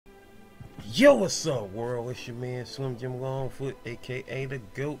Yo, what's up, world? It's your man Slim Jim Longfoot, aka the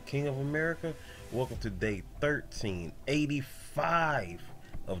GOAT King of America. Welcome to day 1385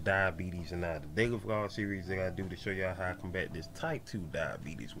 of Diabetes and I, the daily vlog series that I do to show y'all how I combat this type 2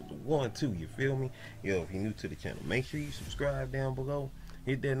 diabetes with the 1-2. You feel me? Yo, if you're new to the channel, make sure you subscribe down below.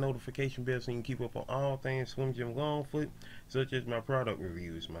 Hit that notification bell so you can keep up on all things Slim Jim Longfoot, such as my product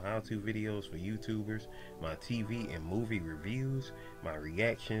reviews, my how-to videos for YouTubers, my TV and movie reviews, my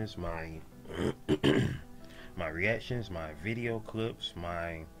reactions, my my video clips,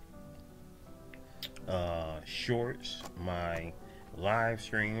 my shorts, my live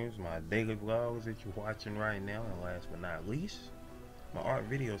streams, my daily vlogs that you're watching right now, and last but not least, my art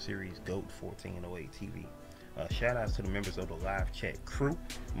video series GOAT 1408 TV. Shout outs to the members of the live chat crew.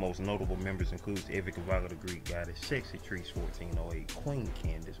 Most notable members include Avid, the Greek Goddess, Sexy Trees 1408, Queen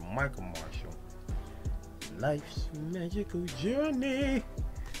Candace, Michael Marshall, Life's Magical Journey,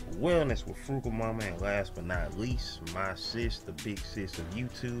 Wellness with Frugal Mama, and last but not least, my sis, the big sis of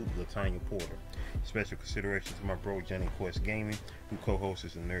YouTube, Latanya Porter. Special consideration to my bro Johnny Quest Gaming, who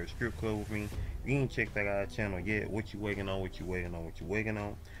co-hosts the Nerd Strip Club with me. If you ain't checked that out channel yet, what you waiting on, what you waiting on, what you waiting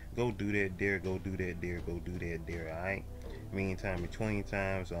on? Go do that there, go do that there, go do that there, alright? Meantime, between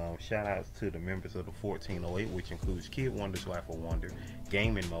times, shout outs to the members of the 1408, which includes Kid Wonder's Life of Wonder,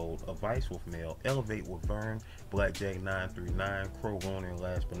 Gaming Mode, Advice with Mel, Elevate with Vern, Blackjack 939, Crow Runner, and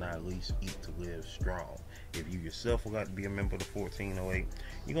last but not least, Eat to Live Strong. If you yourself would like to be a member of the 1408,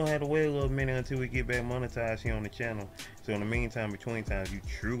 you're going to have to wait a little minute until we get back monetized here on the channel. So in the meantime, between times, you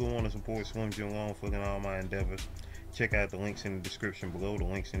truly want to support Slim Jim Longfoot and all my endeavors, check out the links in the description below. The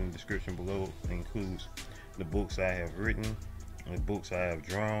links in the description below includes the books I have written, the books I have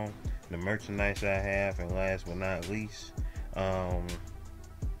drawn, the merchandise I have, and last but not least,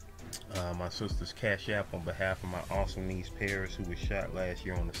 my sister's Cash App on behalf of my awesome niece Paris, who was shot last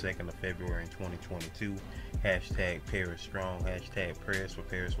year on the 2nd of February in 2022. Hashtag Paris Strong, hashtag prayers for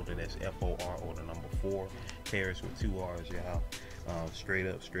Paris, whether that's F-O-R or the number 4, Paris with 2 R's, y'all. Straight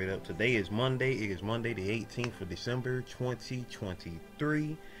up. Today is Monday. It is Monday the 18th of December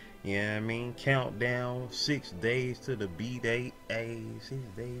 2023. Yeah, you know I mean, countdown, 6 days to the B-Day. Hey, 6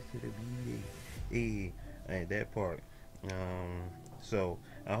 days to the B-Day. Hey, that part. So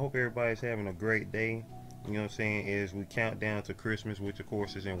I hope everybody's having a great day. You know what I'm saying? As we count down to Christmas, which of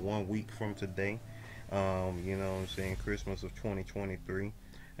course is in 1 week from today. You know what I'm saying? Christmas of 2023.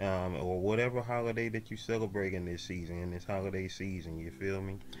 Or whatever holiday that you celebrate in this season, in this holiday season, you feel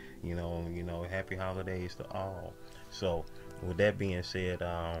me? You know, happy holidays to all. So with that being said,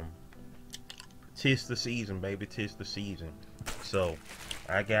 tis the season, baby, tis the season. So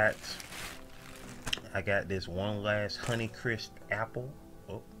I got this one last Honeycrisp apple.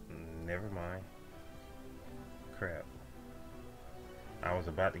 Oh, never mind. Crap. I was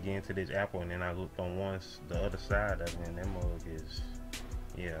about to get into this apple, and then I looked on the other side of it, and that mug is,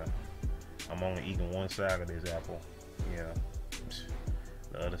 yeah, I'm only eating one side of this apple. Yeah,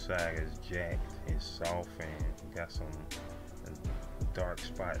 the other side is jacked. It's soft and got some dark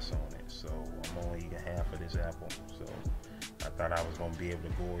spots on it. So I'm only eating half of this apple. So I thought I was gonna be able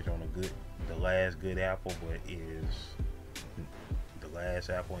to gorge on the last good apple, but the last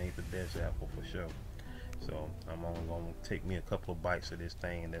apple ain't the best apple for sure. So I'm only gonna take me a couple of bites of this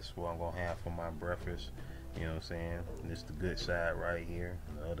thing, and that's what I'm gonna have for my breakfast. You know what I'm saying? This is the good side right here.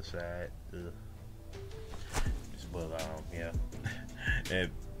 The other side, ugh. But yeah,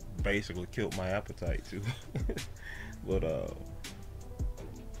 that basically killed my appetite too. but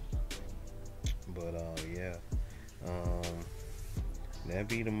yeah, that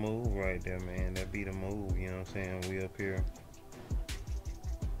be the move right there, man. That be the move. You know what I'm saying? We up here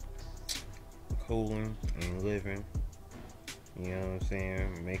cooling and living. You know what I'm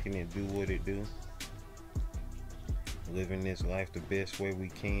saying? Making it do what it do. Living this life the best way we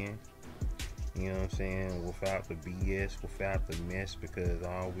can. You know what I'm saying? Without the BS, without the mess, because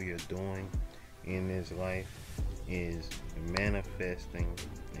all we are doing in this life is manifesting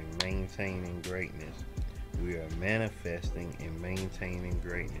and maintaining greatness. We are manifesting and maintaining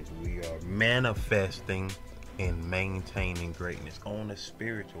greatness. We are manifesting and maintaining greatness on the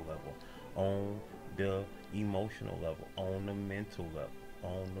spiritual level, on the emotional level, on the mental level,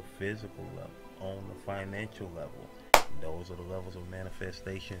 on the physical level, on the financial level. Those are the levels of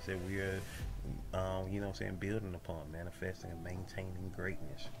manifestations that we are, you know what I'm saying, building upon, manifesting and maintaining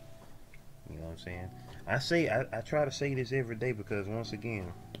greatness. You know what I'm saying? I try to say this every day, because once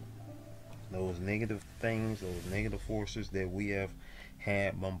again, those negative things, those negative forces that we have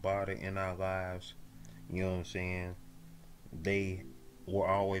had bombarded in our lives, you know what I'm saying, they were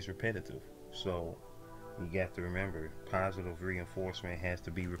always repetitive. So you got to remember, positive reinforcement has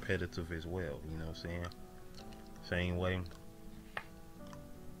to be repetitive as well. You know what I'm saying? Same way.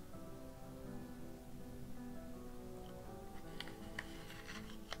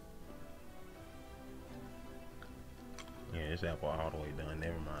 Yeah, this apple all the way done.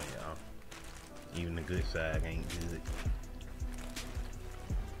 Never mind, y'all. Even the good side ain't good.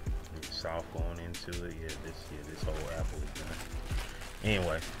 It's soft going into it. Yeah, this whole apple is done.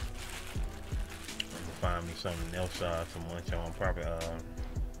 Anyway, I'm gonna find me something else to munch on. Probably I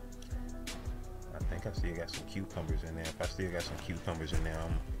think I still got some cucumbers in there. If I still got some cucumbers in there, I'm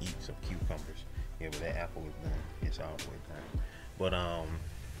gonna eat some cucumbers. Yeah, but that apple is done. It's all the way done. But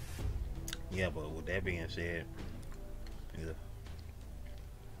yeah. But with that being said, yeah.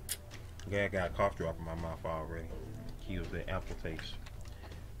 I got a cough drop in my mouth already. Kills that apple taste.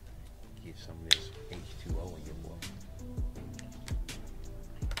 Get some of this H2O in your boy.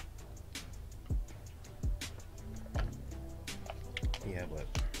 Yeah, but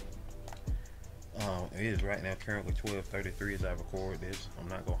it is right now currently 12:33 as I record this. I'm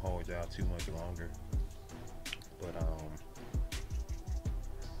not gonna hold y'all too much longer, but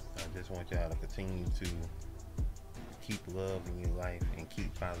I just want y'all to continue to keep love in your life and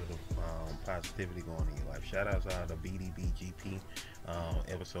keep positivity going in your life. Shout outs to BDBGP.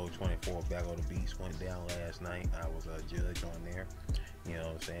 Episode 24 Battle of the Beast went down last night. I was a judge on there. You know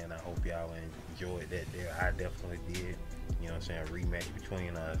what I'm saying? I hope y'all enjoyed that there. I definitely did. You know what I'm saying? A rematch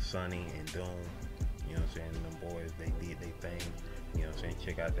between Sonny and Doom. You know what I'm saying? Them boys, they did their thing. You know what I'm saying?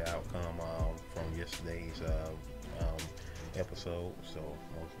 Check out the outcome from yesterday's episode. So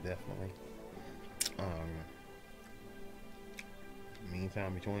most definitely.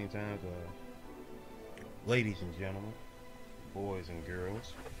 Meantime, between times, ladies and gentlemen, boys and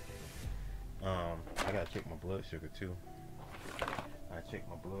girls, I gotta check my blood sugar too. I check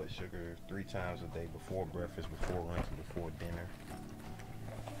my blood sugar 3 times a day, before breakfast, before lunch, and before dinner.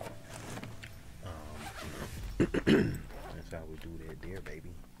 That's how we do that there,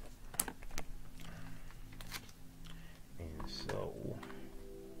 baby. And so,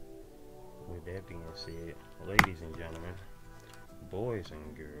 with that being said, ladies and gentlemen, boys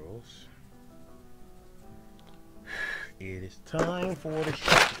and girls, it is time for the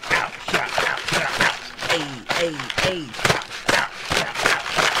shout out. Hey, hey, hey.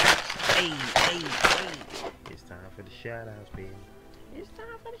 Hey. It's time for the shout outs, baby. It's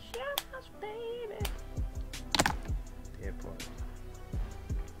time for the shout outs, baby. That part.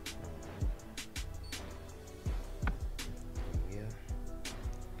 Yeah.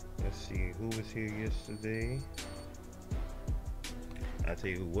 Let's see who was here yesterday. I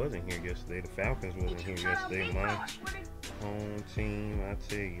tell you who wasn't here yesterday. The Falcons wasn't here yesterday. My home team, I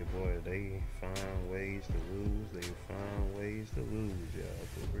tell you, boy, they find ways to lose. They find ways to lose, y'all,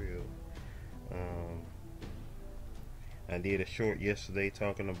 for real. I did a short yesterday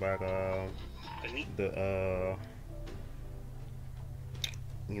talking about the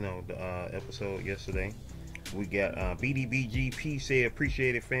episode yesterday. We got BDBGP said,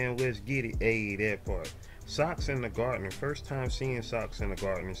 appreciate it, fam, let's get it. Hey, that part. Socks in the Gardener, first time seeing Socks in the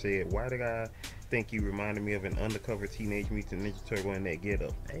Gardener, said, why did I think you reminded me of an undercover Teenage Mutant Ninja Turtle in that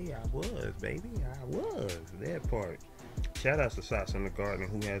getup? Hey, I was, baby, I was. That part. Shout out to Socks in the Gardener,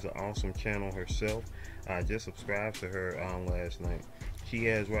 who has an awesome channel herself. I just subscribed to her last night. She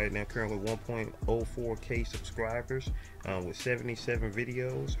has right now currently 1.04k subscribers with 77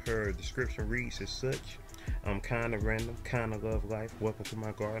 videos. Her description reads as such: I'm kind of random, kind of love life. Welcome to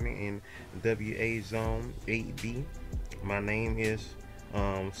my gardening in WA Zone 8B. My name is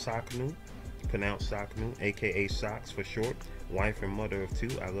Saknu, pronounced Saknu, aka Socks for short. Wife and mother of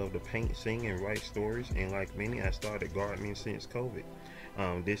 2. I love to paint, sing, and write stories. And like many, I started gardening since COVID.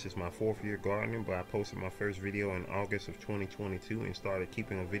 This is my 4th year gardening, but I posted my first video in August of 2022 and started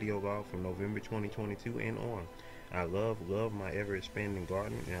keeping a video log from November 2022 and on. I love my ever-expanding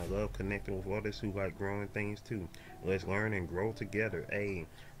gardening, and I love connecting with others who like growing things too. Let's learn and grow together. Hey,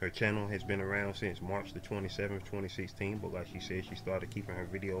 her channel has been around since March the 27th, 2016, but like she said, she started keeping her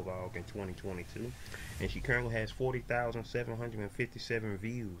video log in 2022, and she currently has 40,757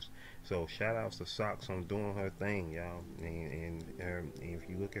 views. So shout outs to Socks on doing her thing, y'all. And if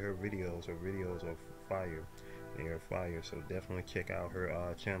you look at her videos are fire. They are fire. So definitely check out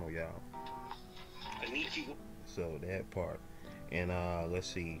her channel, y'all. So that part. And let's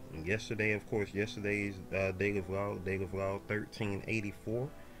see, yesterday, of course, yesterday's daily vlog 1384.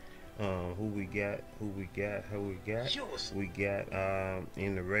 Who we got? We got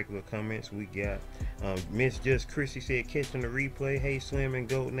in the regular comments, we got Miss Just Chrissy said catching the replay. Hey Slim and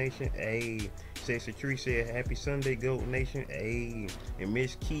Goat Nation. Hey, Sexy Tree said happy Sunday, Goat Nation. Hey, and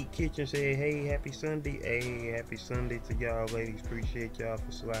Miss Key Kitchen said hey, happy Sunday. Hey, happy Sunday to y'all ladies. Appreciate y'all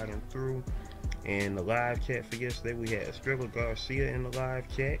for sliding through. And the live chat for yesterday, we had Estrella Garcia in the live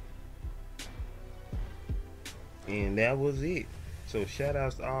chat. And that was it. So shout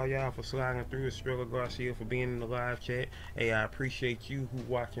outs to all y'all for sliding through. Estrella Garcia for being in the live chat. Hey, I appreciate you who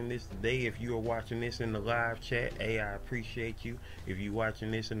watching this today. If you are watching this in the live chat, hey, I appreciate you. If you watching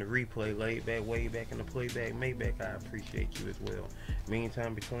this in the replay, laid back, way back in the playback, Maybach, I appreciate you as well.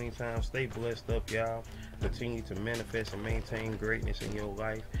 Meantime, between time, stay blessed up, y'all. Continue to manifest and maintain greatness in your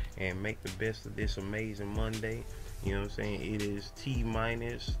life and make the best of this amazing Monday. You know what I'm saying? It is T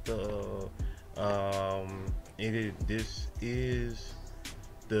minus the this is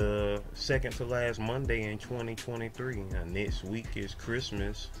the second to last Monday in 2023, and next week is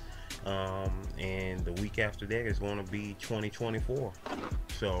Christmas, and the week after that is going to be 2024.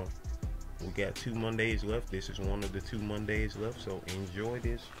 So we got 2 Mondays left. This is one of the 2 Mondays left, so enjoy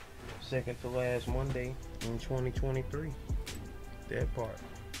this second to last Monday in 2023. That part.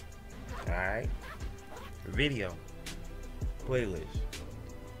 Alright, video, playlist,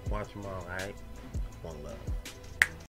 watch them all. Alright, one love.